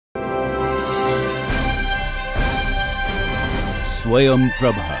Swayam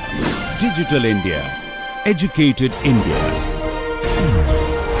Prabha. Digital India. Educated India.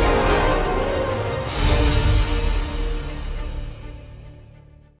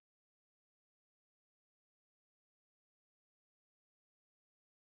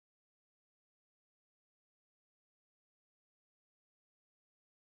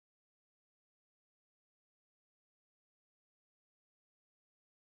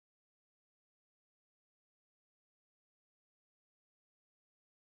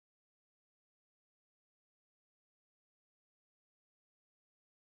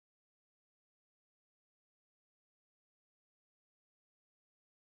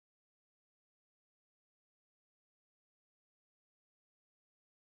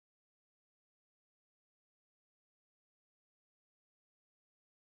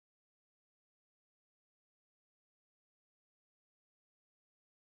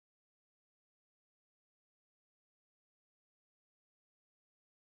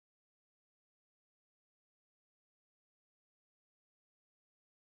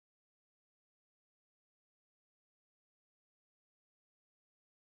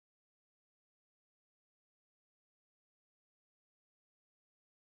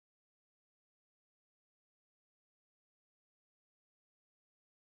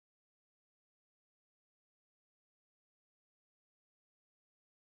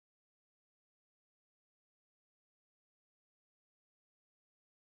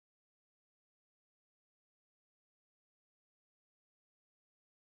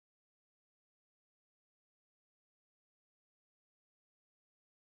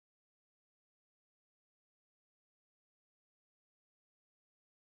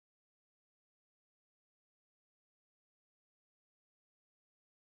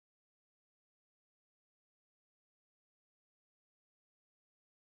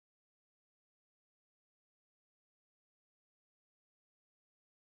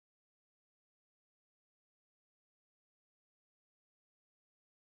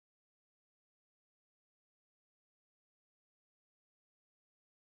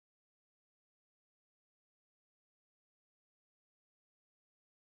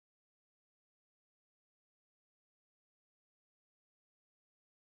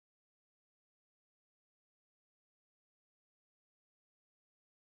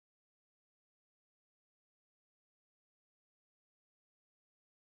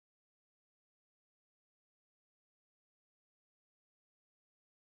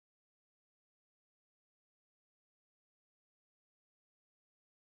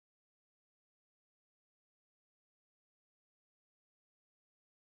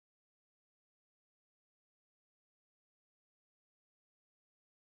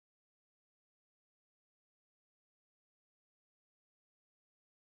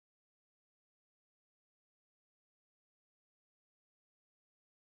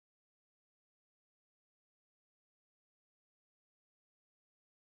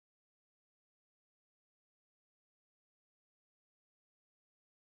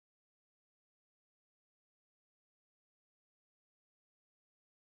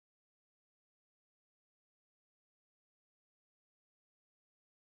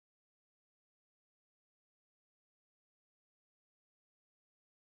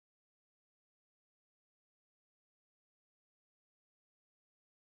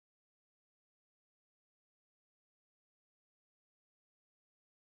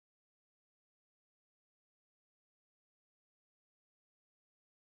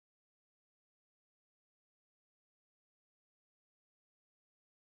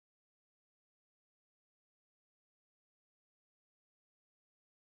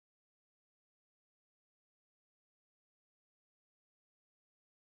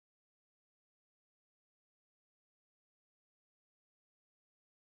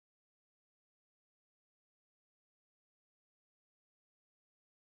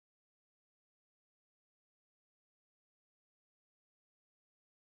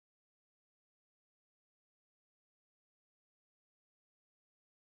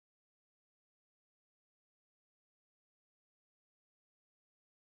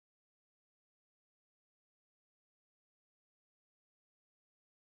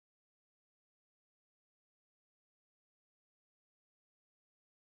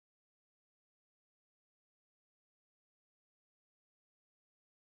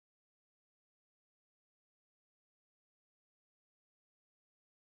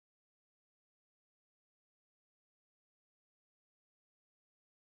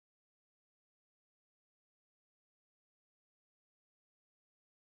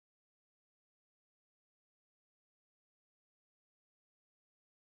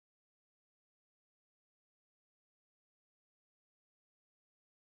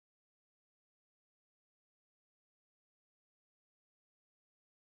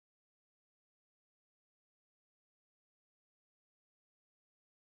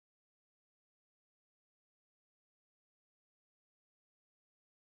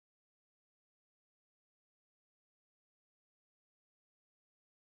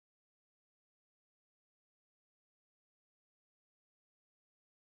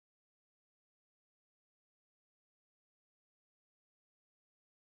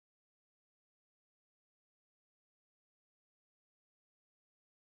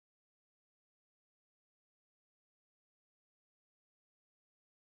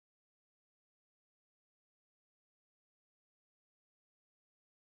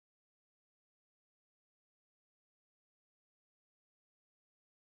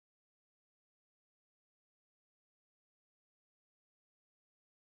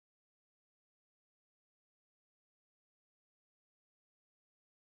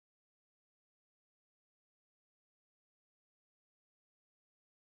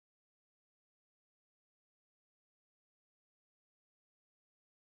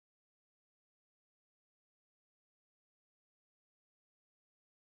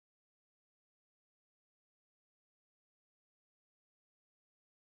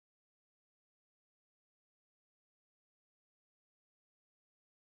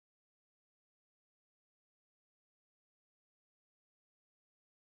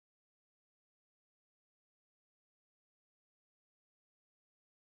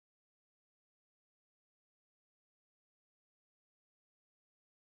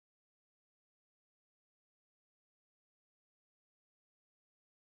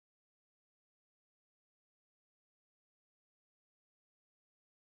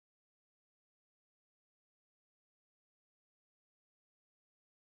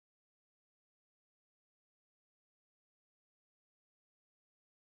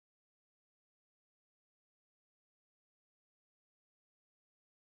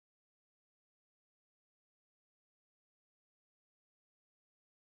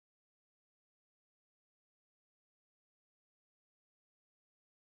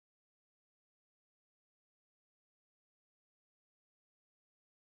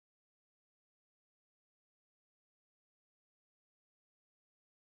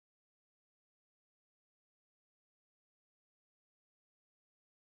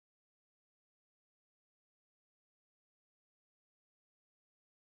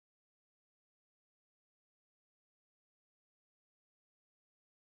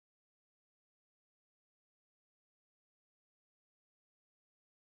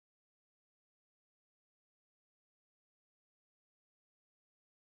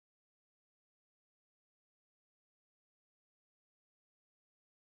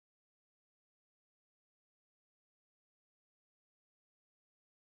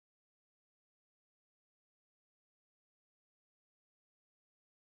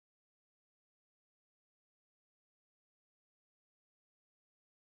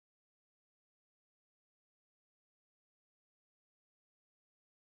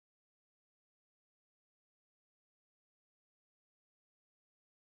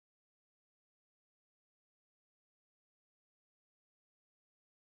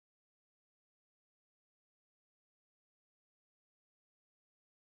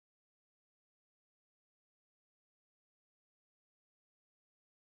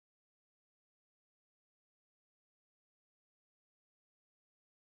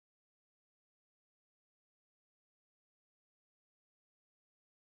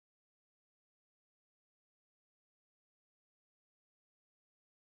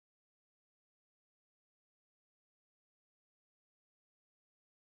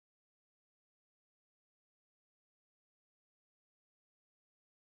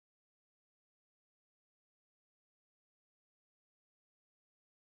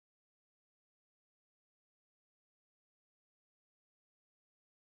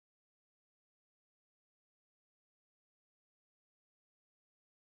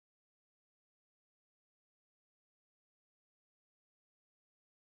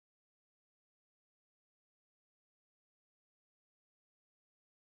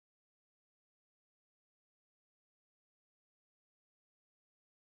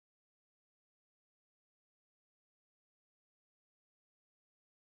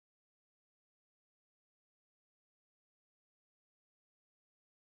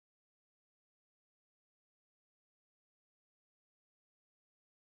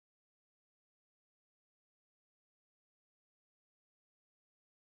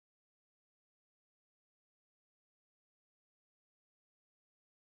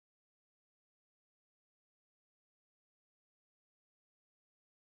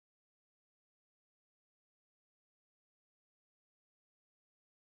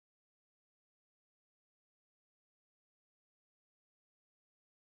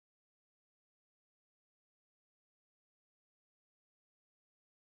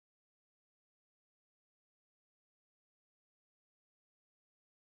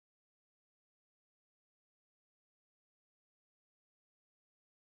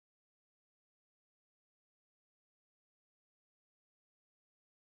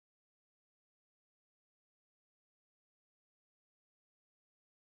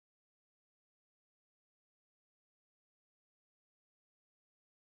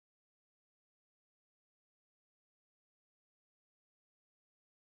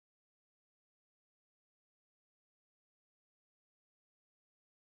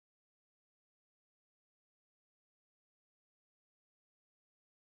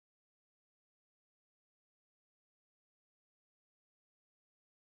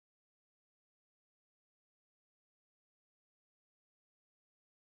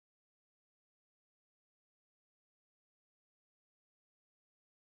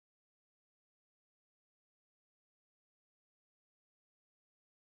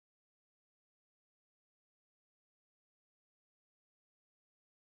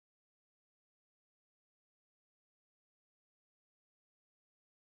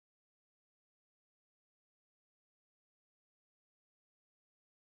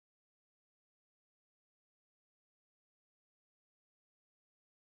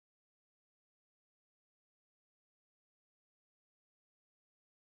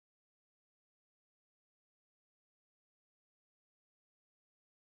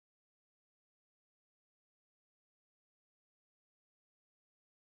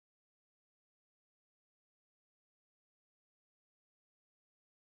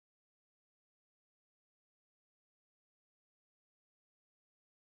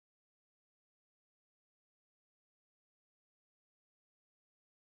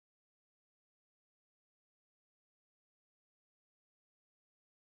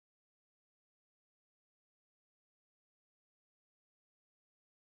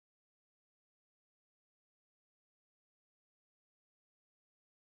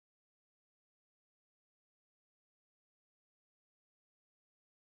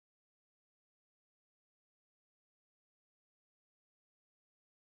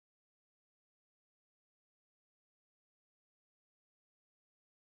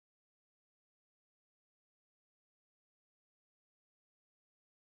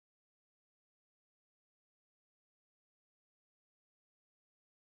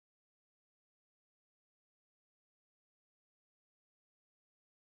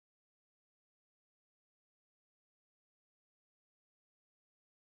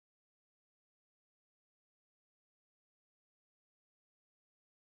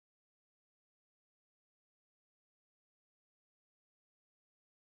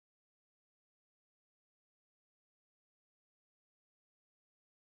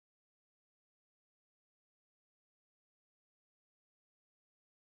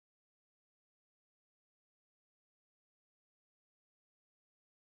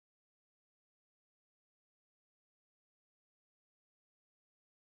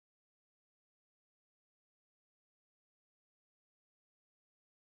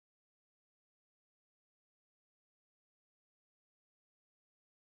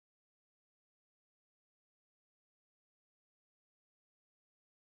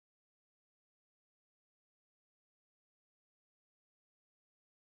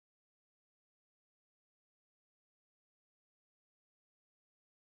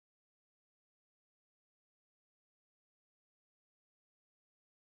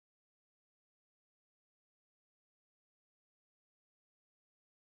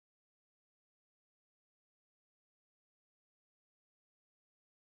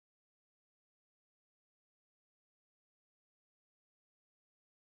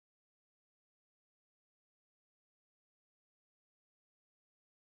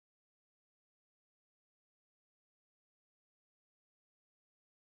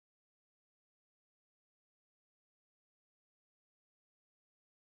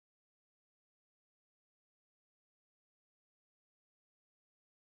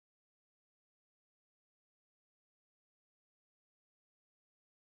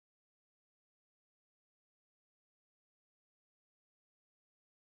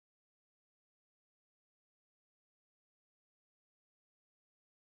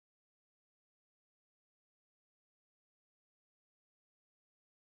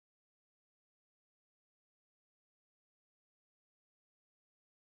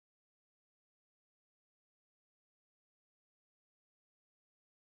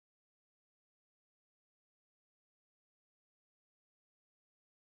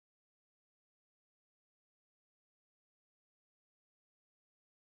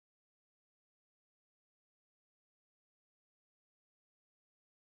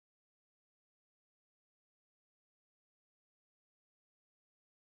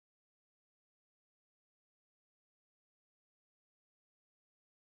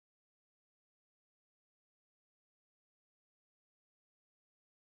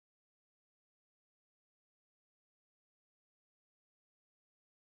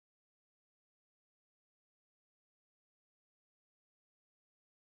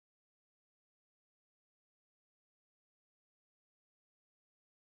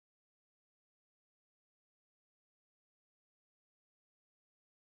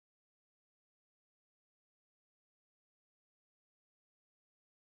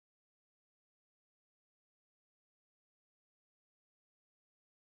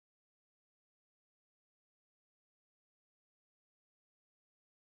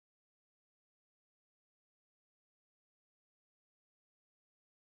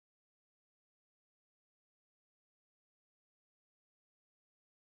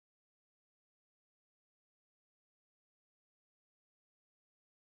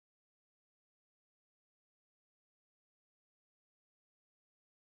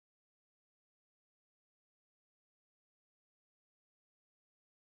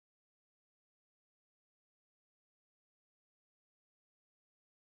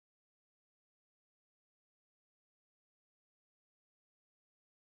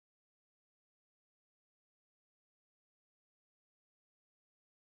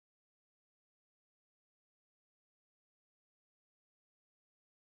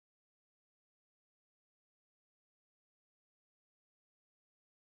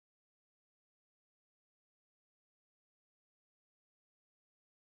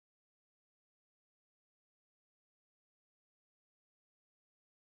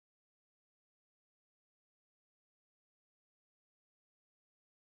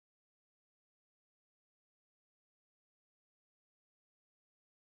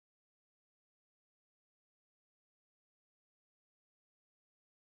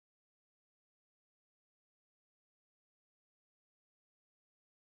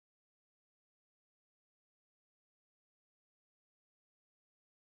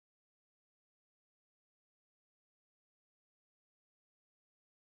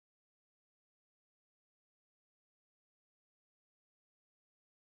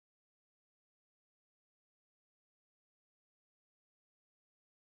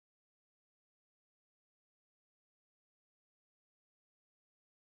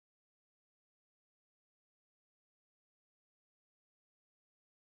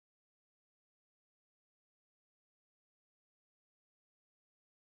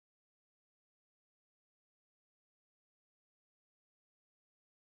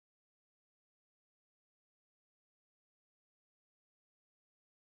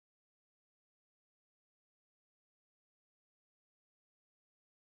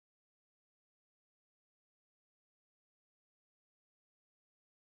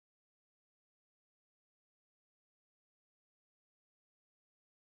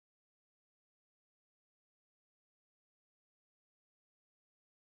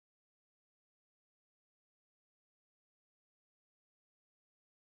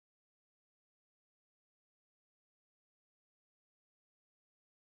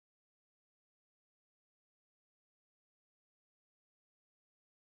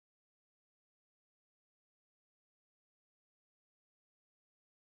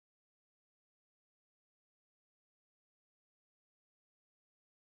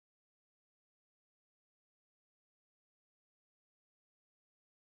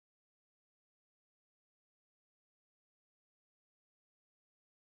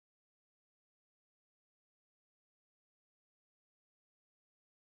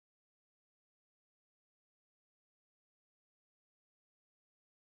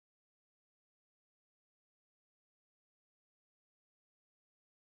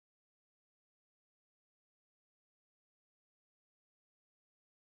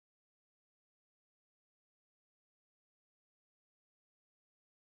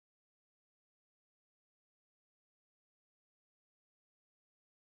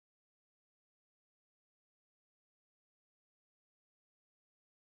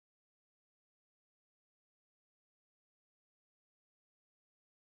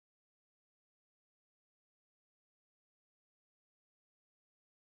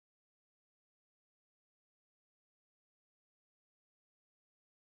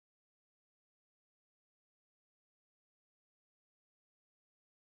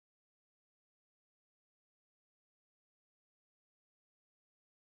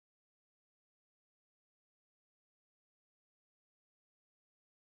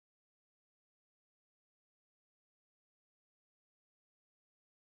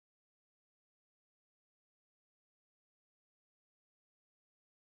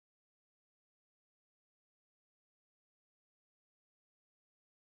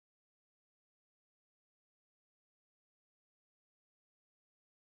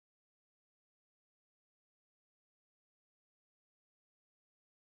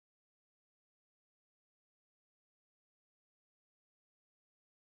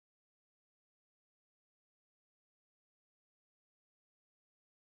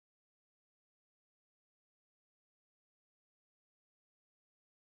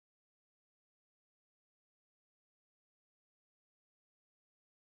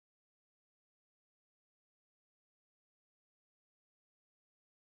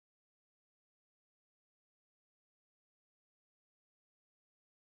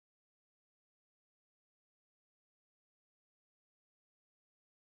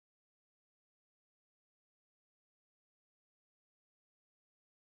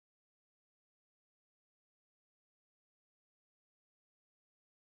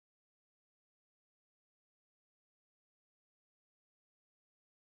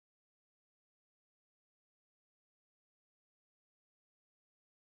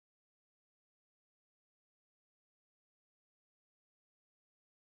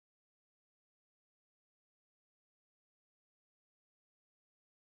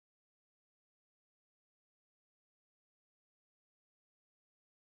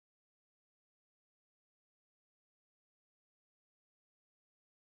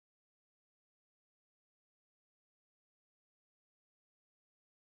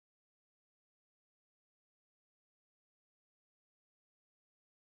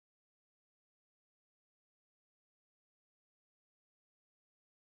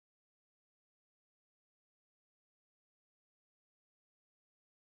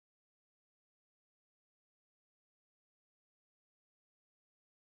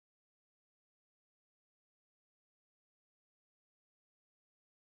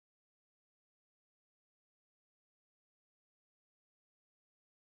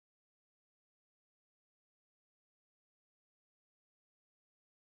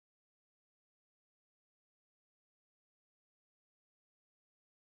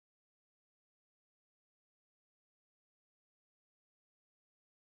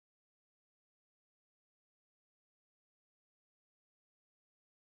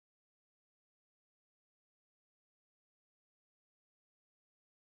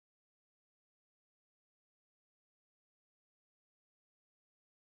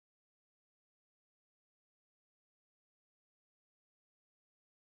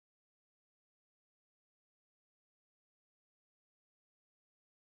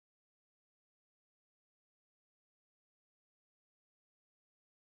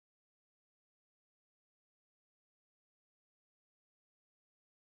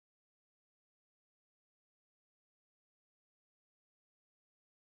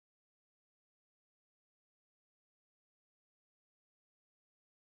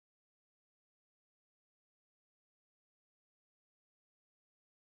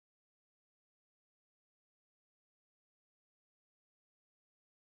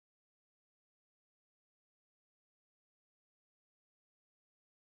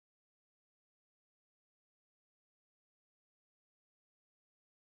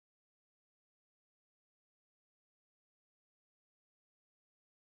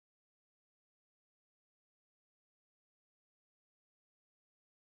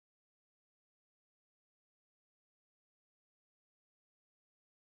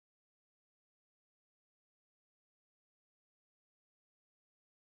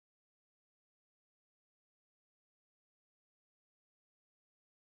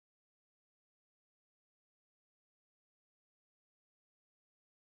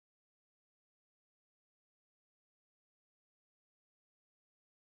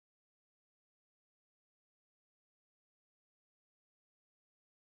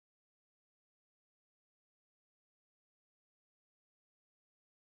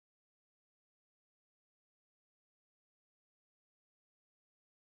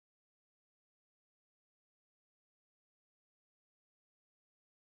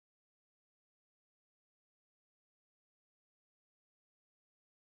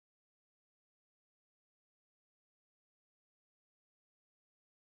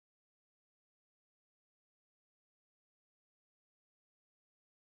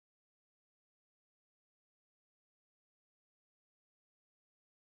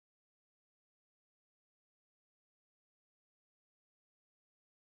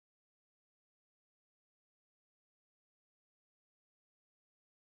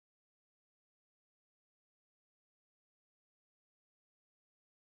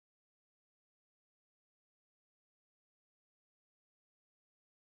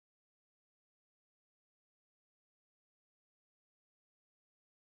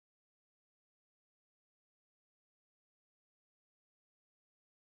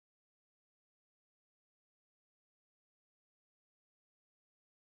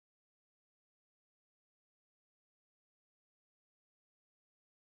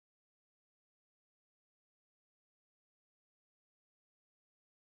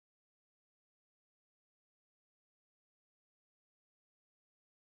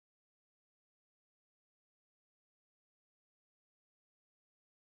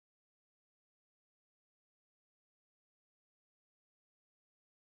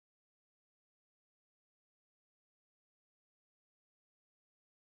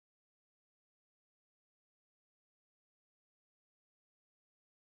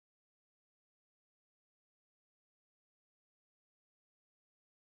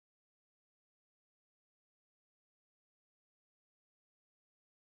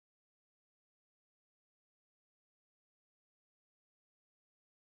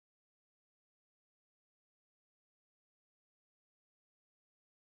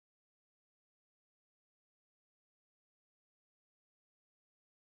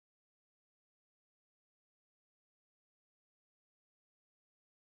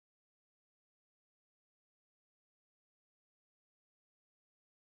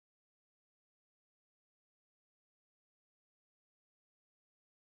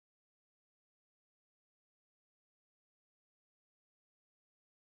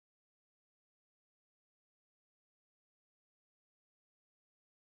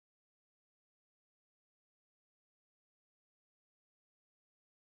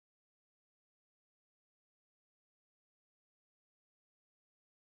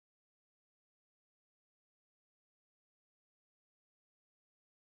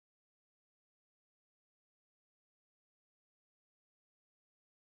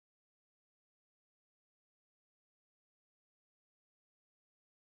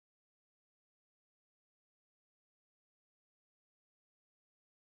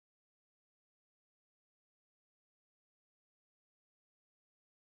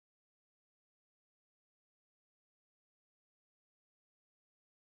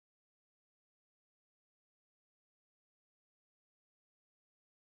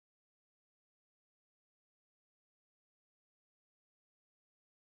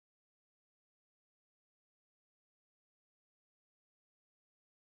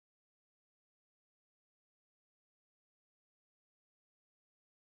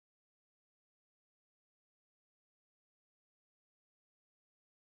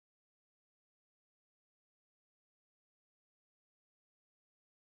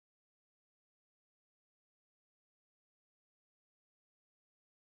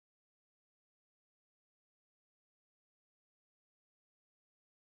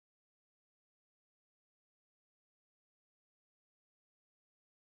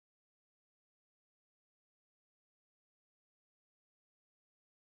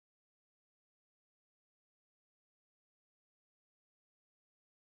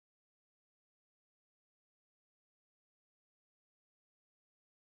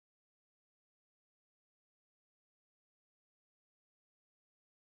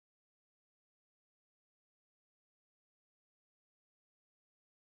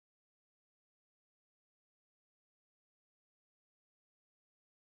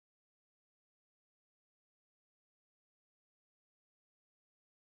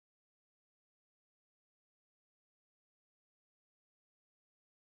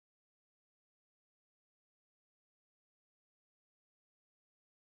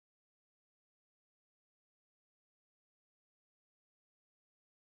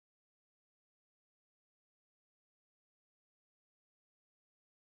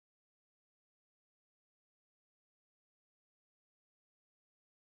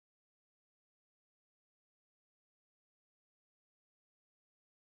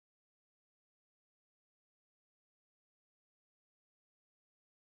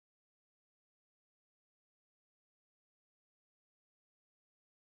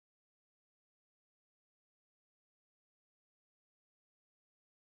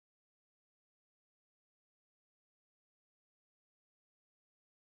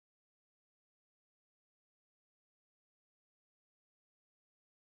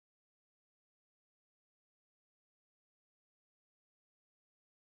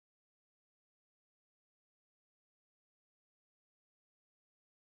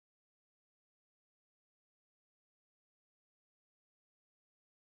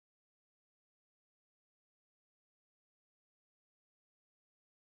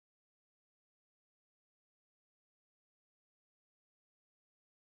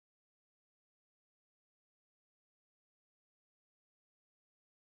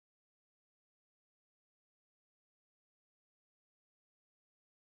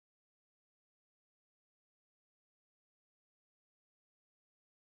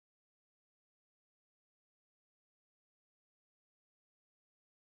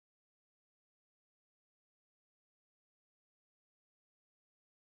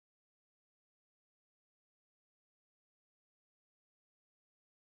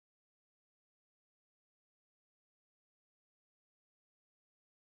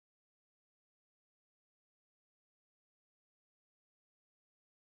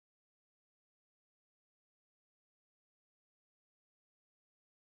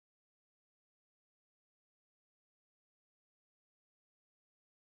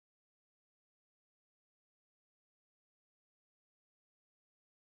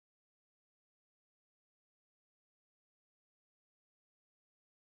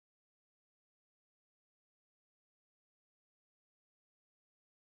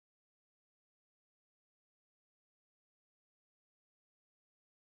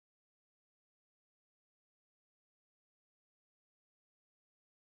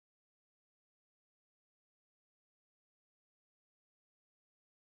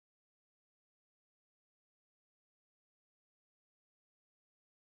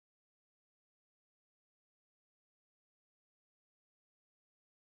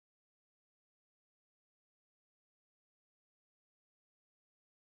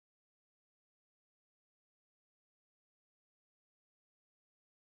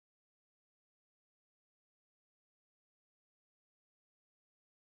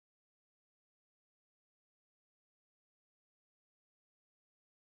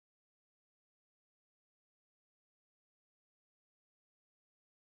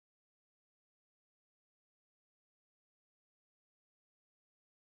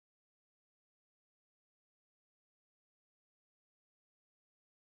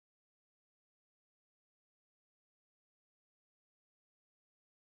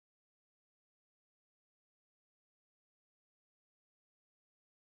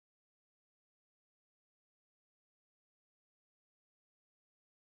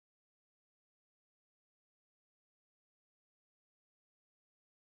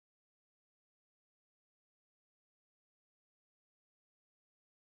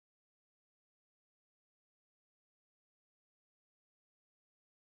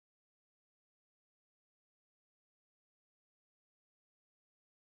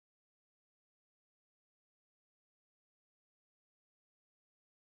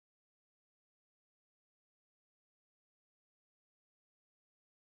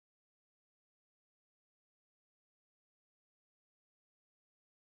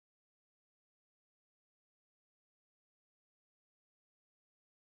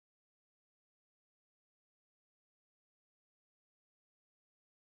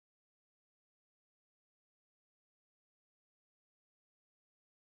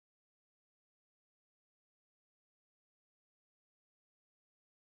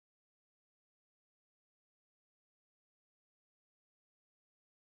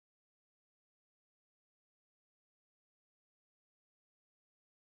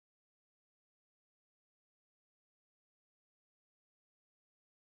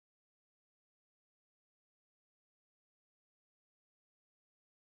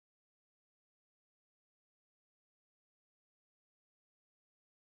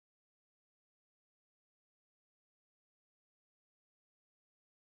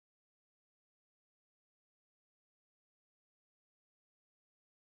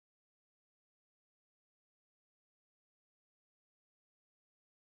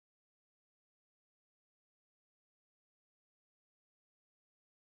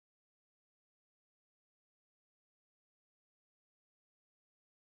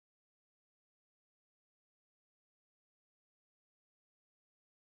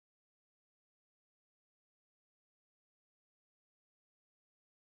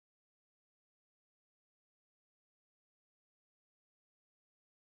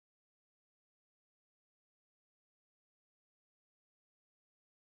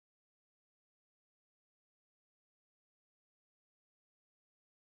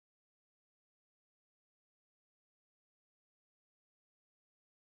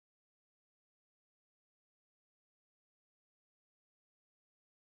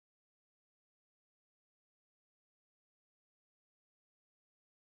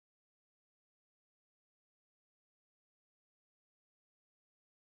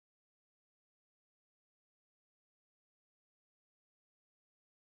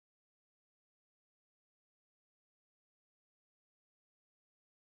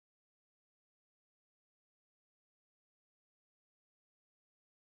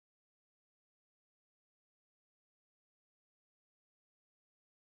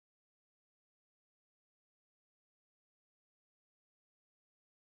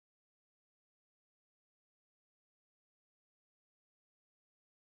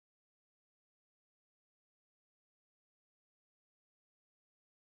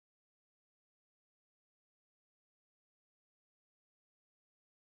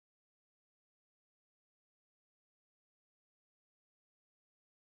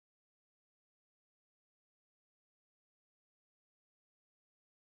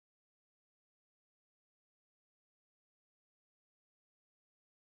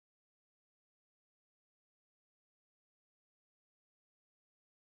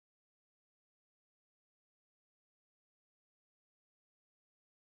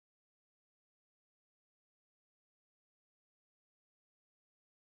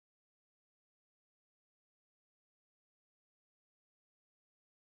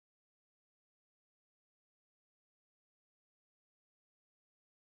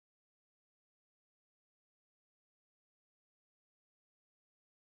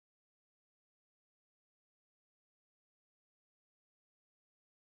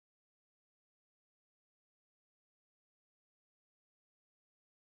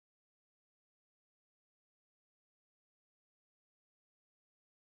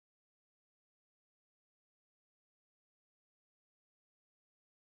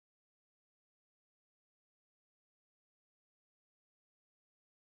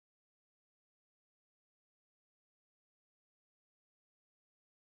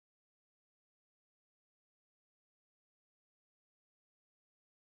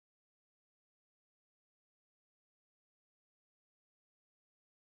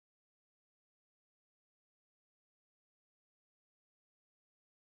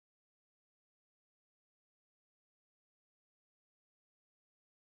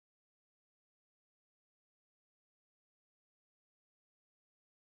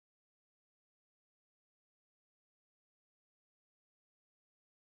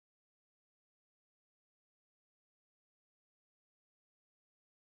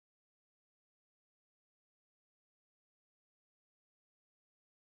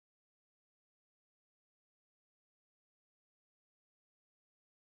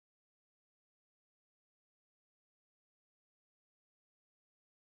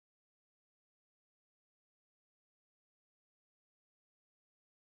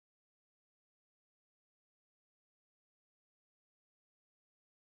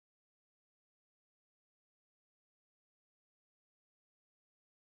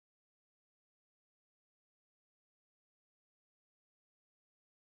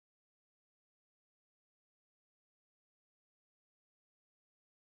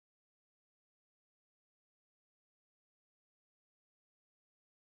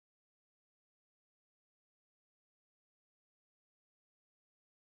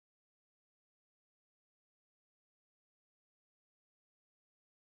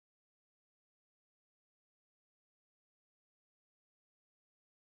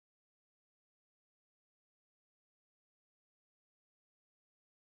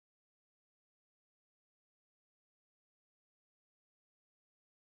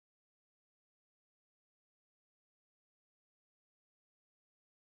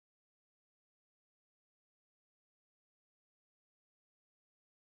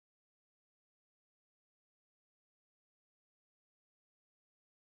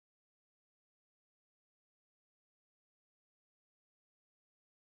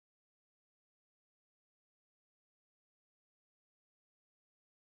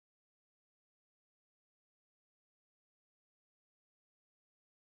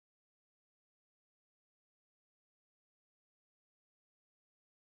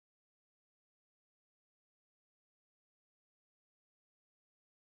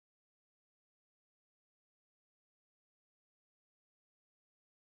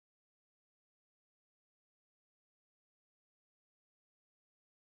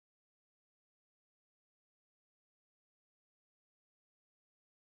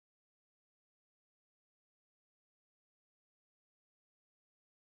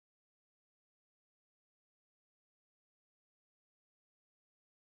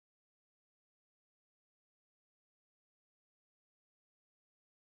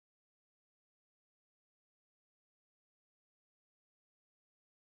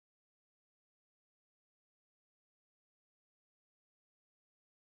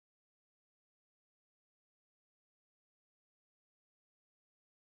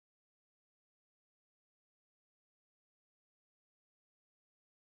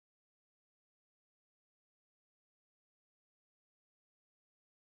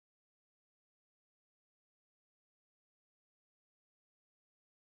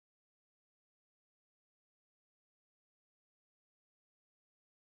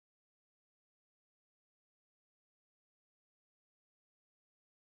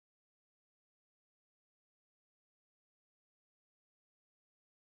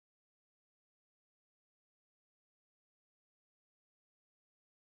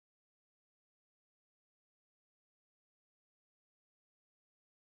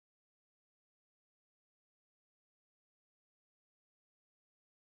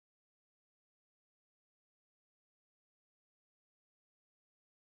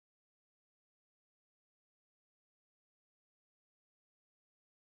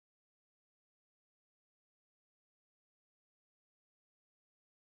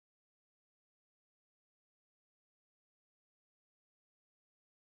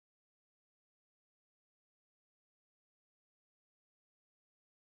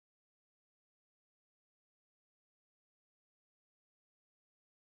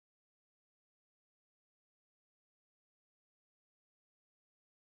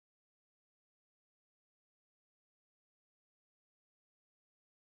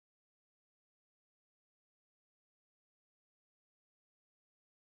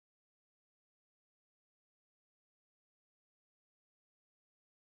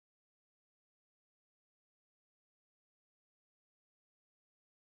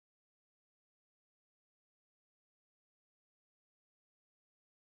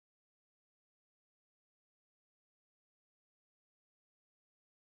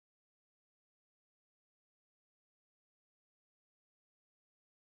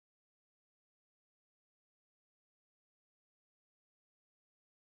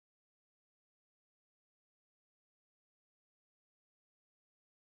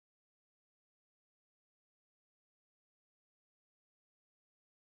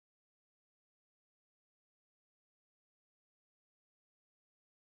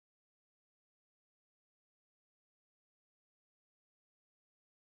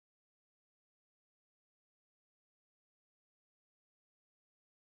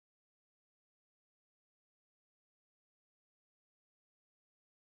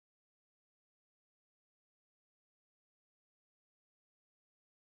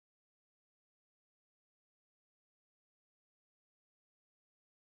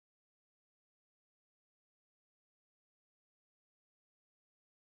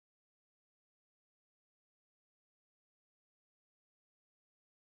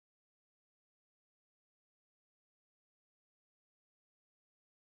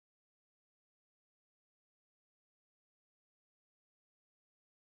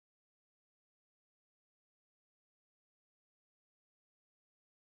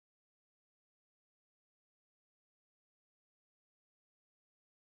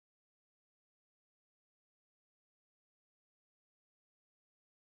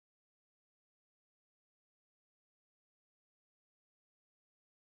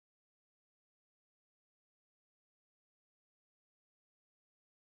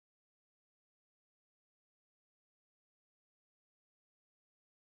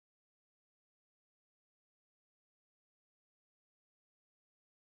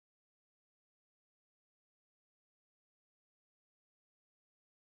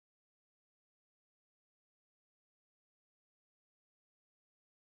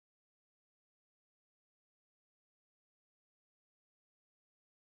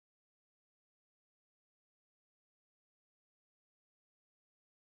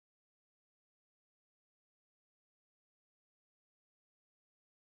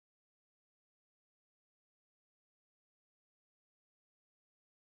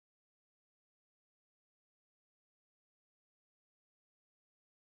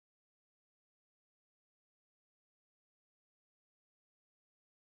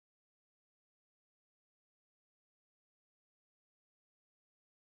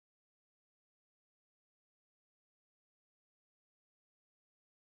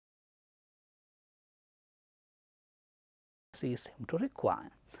 seem to require.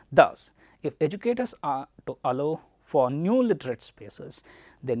 Thus, if educators are to allow for new literate spaces,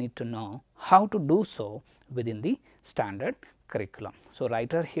 they need to know how to do so within the standard curriculum. So,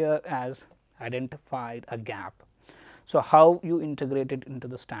 writer here has identified a gap. So, how you integrate it into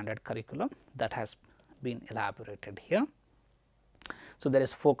the standard curriculum, that has been elaborated here. So, there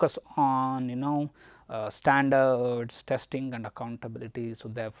is focus on standards, testing and accountability. So,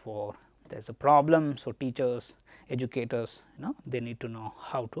 therefore, there is a problem. So, teachers, educators, they need to know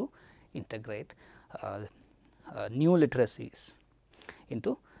how to integrate new literacies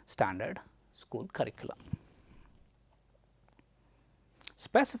into standard school curriculum.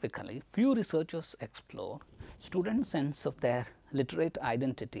 Specifically, few researchers explore students' sense of their literate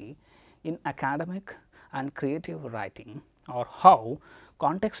identity in academic and creative writing, or how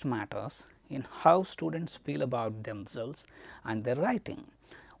context matters in how students feel about themselves and their writing.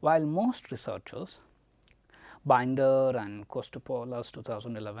 While most researchers, Binder and Kostopoulos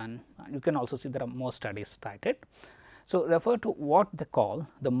 2011, you can also see there are more studies cited. So, refer to what they call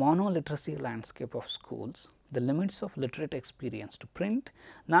the monoliteracy landscape of schools, the limits of literate experience to print.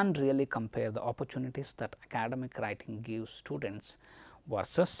 None really compare the opportunities that academic writing gives students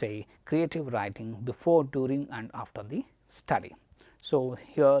versus say creative writing before, during and after the study. So,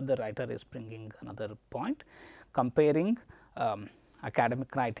 here the writer is bringing another point, comparing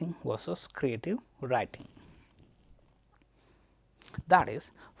academic writing versus creative writing. That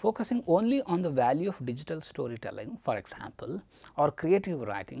is, focusing only on the value of digital storytelling, for example, or creative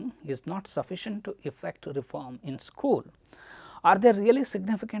writing is not sufficient to effect reform in school. Are there really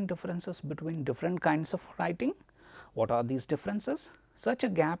significant differences between different kinds of writing? What are these differences? Such a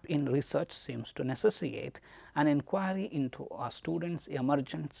gap in research seems to necessitate an inquiry into a student's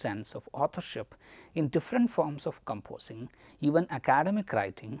emergent sense of authorship in different forms of composing, even academic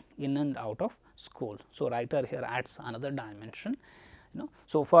writing in and out of school. So, writer here adds another dimension.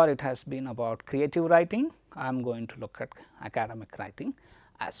 So far it has been about creative writing. I am going to look at academic writing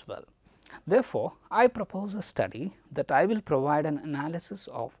as well. Therefore, I propose a study that I will provide an analysis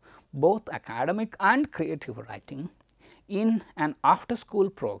of both academic and creative writing in an after school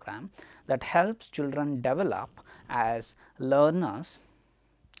program that helps children develop as learners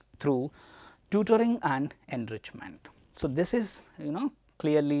through tutoring and enrichment. So, this is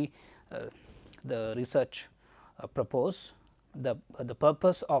clearly the research proposed, the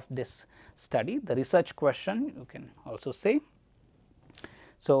purpose of this study, the research question you can also say.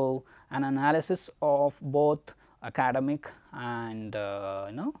 So, an analysis of both academic and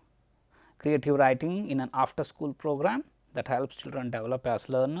creative writing in an after school program that helps children develop as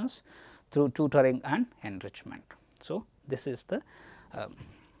learners through tutoring and enrichment. So, this is the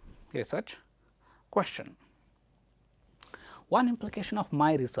research question. One implication of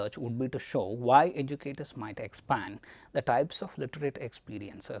my research would be to show why educators might expand the types of literate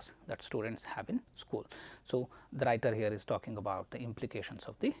experiences that students have in school. So, the writer here is talking about the implications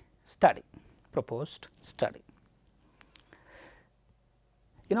of the study, proposed study.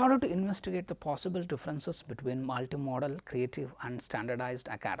 In order to investigate the possible differences between multimodal, creative and standardized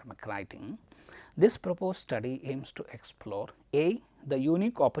academic writing, this proposed study aims to explore a. the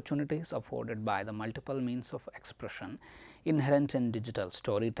unique opportunities afforded by the multiple means of expression inherent in digital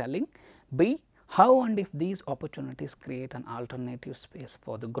storytelling, b. how and if these opportunities create an alternative space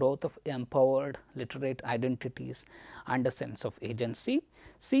for the growth of empowered literate identities and a sense of agency,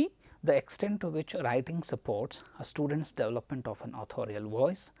 c. the extent to which writing supports a student's development of an authorial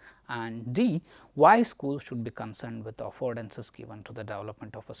voice, and d. why schools should be concerned with the affordances given to the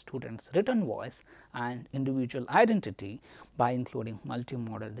development of a student's written voice and individual identity by including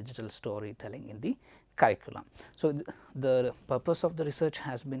multimodal digital storytelling in the curriculum. So, the purpose of the research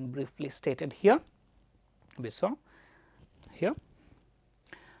has been briefly stated here, we saw here.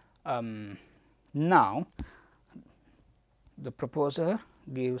 Now, the proposer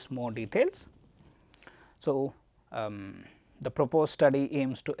gives more details. So, the proposed study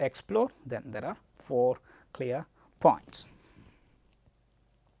aims to explore, then there are 4 clear points.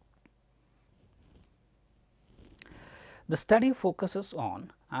 The study focuses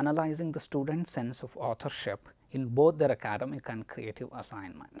on analyzing the student's sense of authorship in both their academic and creative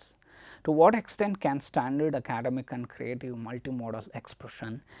assignments. To what extent can standard academic and creative multimodal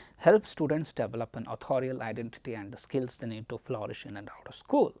expression help students develop an authorial identity and the skills they need to flourish in and out of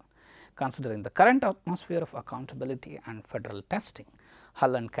school? Considering the current atmosphere of accountability and federal testing,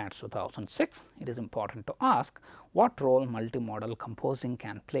 Hull and Katz 2006, it is important to ask what role multimodal composing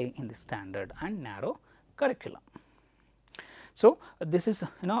can play in the standard and narrow curriculum. So, this is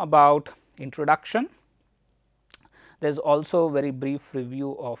about introduction. There is also very brief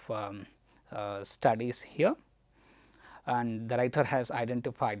review of studies here. and the writer has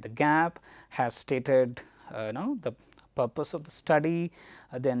identified the gap, has stated the purpose of the study,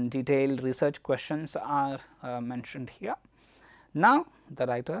 then detailed research questions are mentioned here. Now, the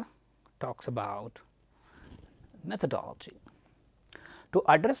writer talks about methodology. To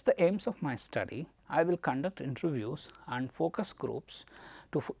address the aims of my study, I will conduct interviews and focus groups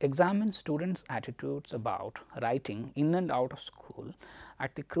to examine students' attitudes about writing in and out of school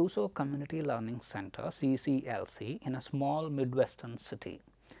at the Crusoe Community Learning Center CCLC in a small Midwestern city.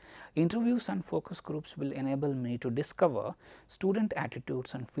 Interviews and focus groups will enable me to discover student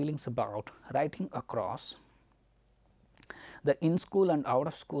attitudes and feelings about writing across the in-school and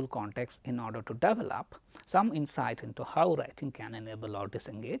out-of-school context in order to develop some insight into how writing can enable or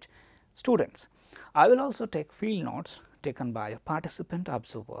disengage students. I will also take field notes taken by a participant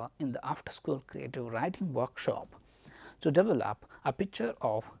observer in the after-school creative writing workshop to develop a picture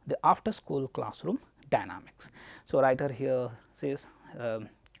of the after-school classroom dynamics. So, writer here says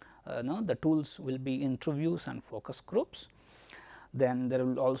the tools will be interviews and focus groups. Then there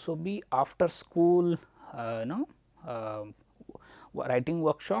will also be after-school writing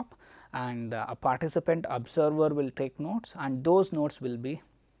workshop, and a participant observer will take notes, and those notes will be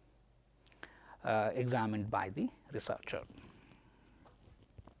examined by the researcher.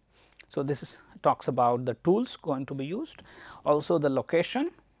 So, this talks about the tools going to be used. Also, the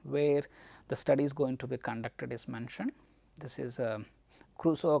location where the study is going to be conducted is mentioned. This is a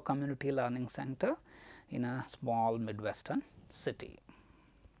Crusoe Community Learning Center in a small Midwestern city.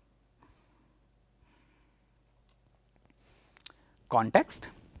 Context.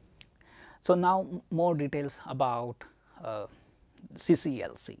 So, now more details about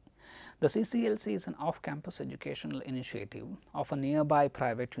CCLC. The CCLC is an off-campus educational initiative of a nearby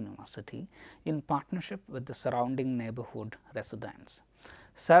private university in partnership with the surrounding neighborhood residents.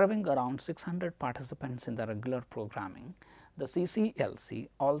 Serving around 600 participants in the regular programming, the CCLC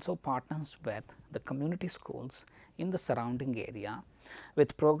also partners with the community schools in the surrounding area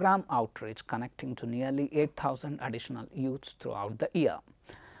with program outreach connecting to nearly 8,000 additional youths throughout the year.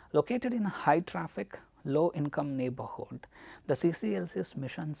 Located in a high traffic, low income neighborhood, the CCLC's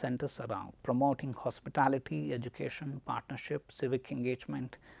mission centers around promoting hospitality, education, partnership, civic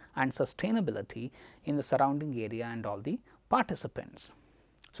engagement and sustainability in the surrounding area and all the participants.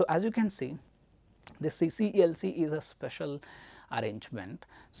 So, as you can see, the CCLC is a special arrangement.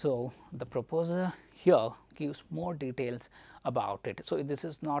 So, the proposer here gives more details about it. So, this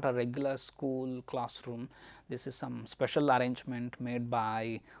is not a regular school classroom, this is some special arrangement made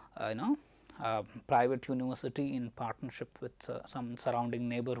by private university in partnership with some surrounding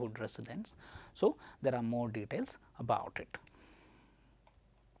neighborhood residents. So, there are more details about it.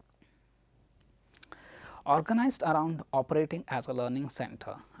 Organized around operating as a learning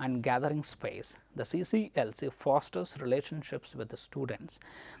center and gathering space, the CCLC fosters relationships with the students,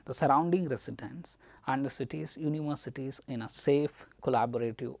 the surrounding residents and the city's universities in a safe,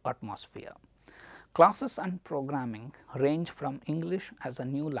 collaborative atmosphere. Classes and programming range from English as a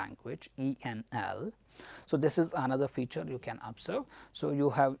new language ENL. So, this is another feature you can observe. So,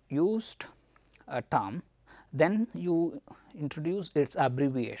 you have used a term, then you introduce its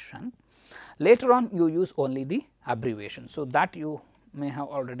abbreviation. Later on you use only the abbreviation. So, that you may have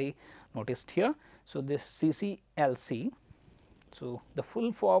already noticed here. So, this CCLC, so the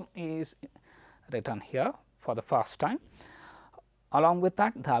full form is written here for the first time. Along with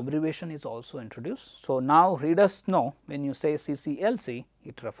that, the abbreviation is also introduced. So, now readers know when you say CCLC,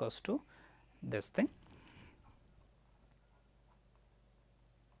 it refers to this thing.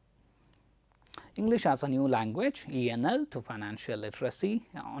 English as a new language ENL to financial literacy,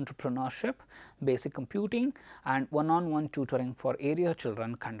 entrepreneurship, basic computing and one-on-one tutoring for area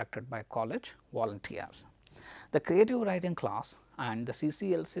children conducted by college volunteers. The creative writing class and the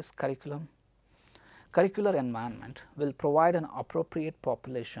CCLC's curricular environment will provide an appropriate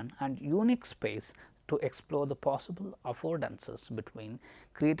population and unique space to explore the possible affordances between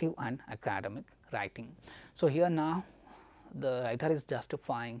creative and academic writing. So, here now the writer is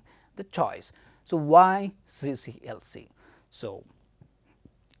justifying the choice. So, why CCLC? So,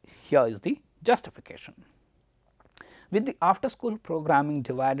 here is the justification. With the after school programming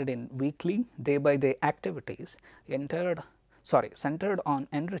divided in weekly day by day activities centered on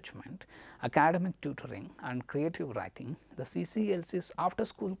enrichment, academic tutoring and creative writing, the CCLC's after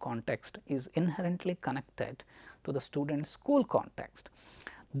school context is inherently connected to the student's school context.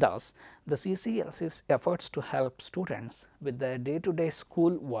 Thus, the CCLC's efforts to help students with their day-to-day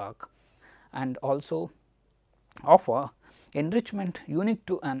school work and also offer enrichment unique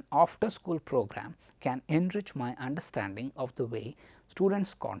to an after school program can enrich my understanding of the way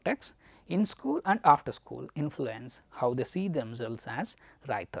students' context in school and after school influence how they see themselves as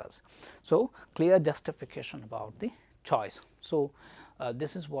writers. So, clear justification about the choice. So,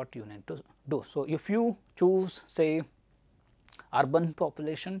 this is what you need to do. So, if you choose say urban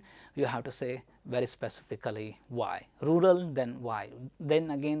population, you have to say very specifically why, rural then why,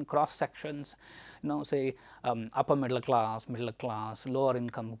 then again cross sections, say upper middle class, lower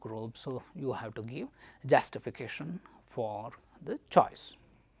income group. So, you have to give justification for the choice.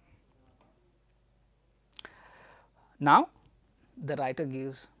 Now, the writer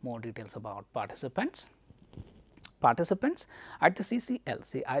gives more details about participants. Participants at the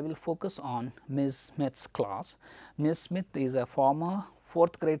CCLC, I will focus on Ms. Smith's class. Ms. Smith is a former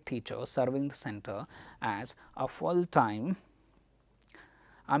 4th grade teacher serving the center as a full-time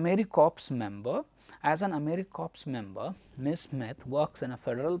AmeriCorps member. As an AmeriCorps member, Ms. Smith works in a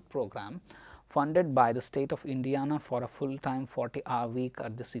federal program funded by the state of Indiana for a full-time 40-hour week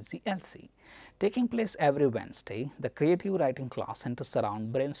at the CCLC. Taking place every Wednesday, the creative writing class centers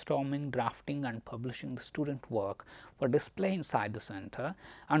around brainstorming, drafting and publishing the student work for display inside the center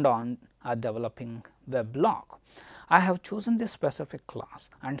and on a developing web blog. I have chosen this specific class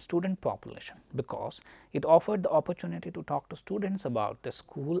and student population because it offered the opportunity to talk to students about the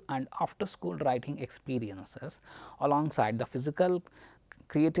school and after school writing experiences alongside the physical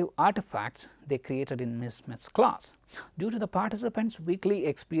creative artifacts they created in Ms. Smith's class. Due to the participants' weekly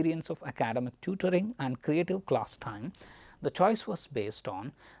experience of academic tutoring and creative class time, the choice was based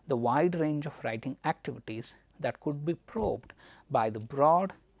on the wide range of writing activities that could be probed by the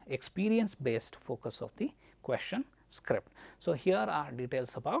broad experience based focus of the question script. So, here are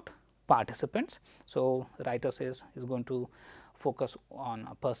details about participants. So, the writer says is going to focus on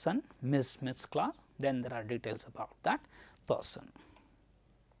a person, Ms. Smith's class, then there are details about that person.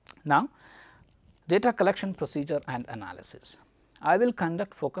 Now, data collection procedure and analysis. I will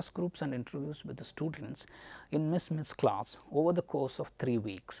conduct focus groups and interviews with the students in Ms. Smith's class over the course of 3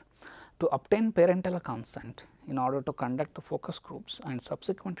 weeks. To obtain parental consent in order to conduct the focus groups and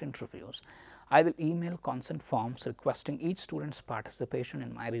subsequent interviews, I will email consent forms requesting each student's participation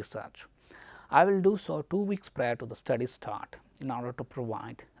in my research. I will do so 2 weeks prior to the study start in order to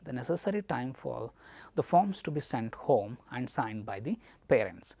provide the necessary time for the forms to be sent home and signed by the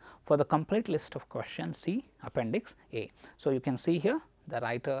parents. For the complete list of questions, see Appendix A. So, you can see here the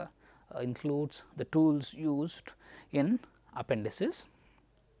writer includes the tools used in appendices.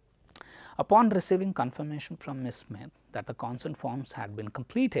 Upon receiving confirmation from Ms. Smith that the consent forms had been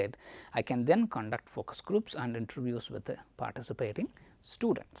completed, I can then conduct focus groups and interviews with the participating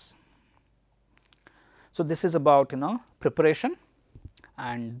students. So, this is about preparation,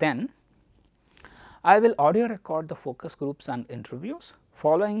 and then I will audio record the focus groups and interviews.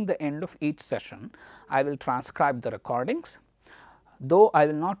 Following the end of each session, I will transcribe the recordings. Though I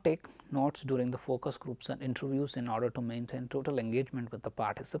will not take notes during the focus groups and interviews in order to maintain total engagement with the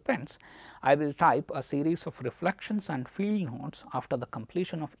participants, I will type a series of reflections and field notes after the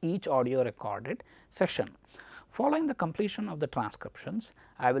completion of each audio recorded session. Following the completion of the transcriptions,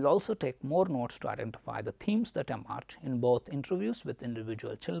 I will also take more notes to identify the themes that emerge in both interviews with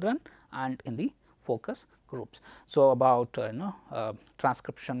individual children and in the focus groups. So, about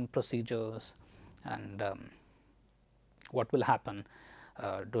transcription procedures and what will happen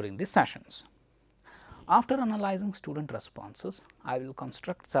during these sessions. After analyzing student responses, I will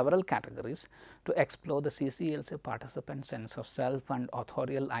construct several categories to explore the CCLC participant sense of self and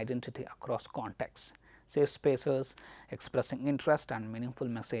authorial identity across contexts, safe spaces, expressing interest and meaningful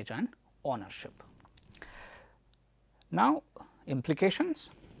message and ownership. Now,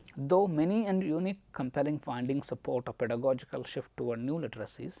 implications. Though many and unique compelling findings support a pedagogical shift toward new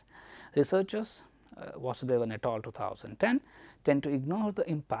literacies, researchers Vasudevan et al. 2010 tend to ignore the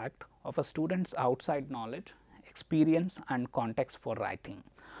impact of a student's outside knowledge, experience and context for writing.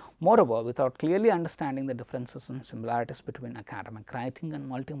 Moreover, without clearly understanding the differences and similarities between academic writing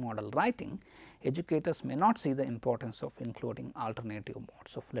and multimodal writing, educators may not see the importance of including alternative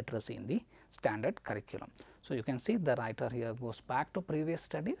modes of literacy in the standard curriculum. So, you can see the writer here goes back to previous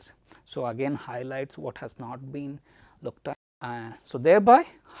studies. So, again highlights what has not been looked at. So, thereby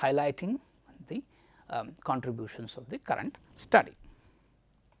highlighting the contributions of the current study.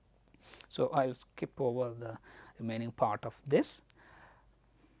 So, I will skip over the remaining part of this,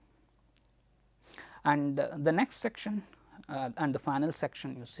 and the next section and the final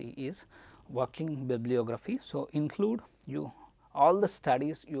section you see is working bibliography. So, include all the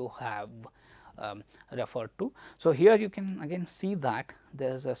studies you have referred to. So, here you can again see that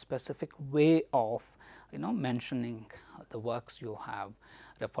there is a specific way of mentioning the works you have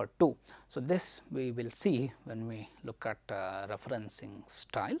refer to. So, this we will see when we look at referencing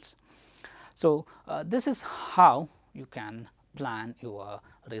styles. So, this is how you can plan your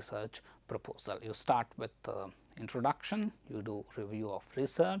research proposal. You start with introduction, you do review of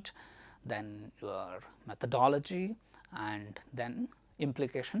research, then your methodology, and then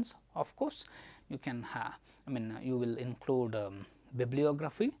implications. Of course, you can have, you will include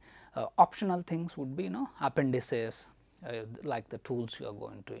bibliography. Optional things would be appendices, like the tools you are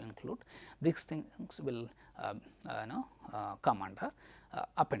going to include. These things will come under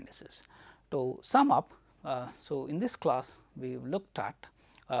appendices. To sum up, so in this class we looked at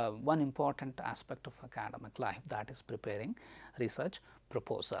one important aspect of academic life, that is preparing research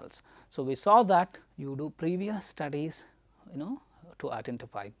proposals. So, we saw that you do previous studies to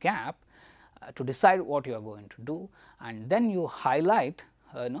identify gap, to decide what you are going to do, and then you highlight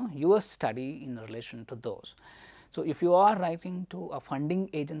your study in relation to those. So, if you are writing to a funding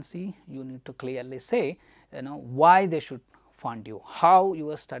agency, you need to clearly say why they should fund you, how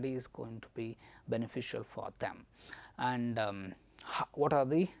your study is going to be beneficial for them, and what are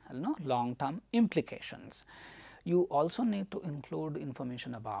the long term implications. You also need to include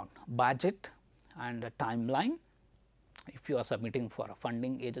information about budget and a timeline if you are submitting for a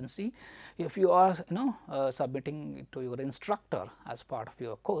funding agency. If you are submitting it to your instructor as part of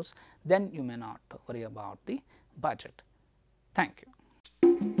your course, then you may not worry about the budget. Thank you.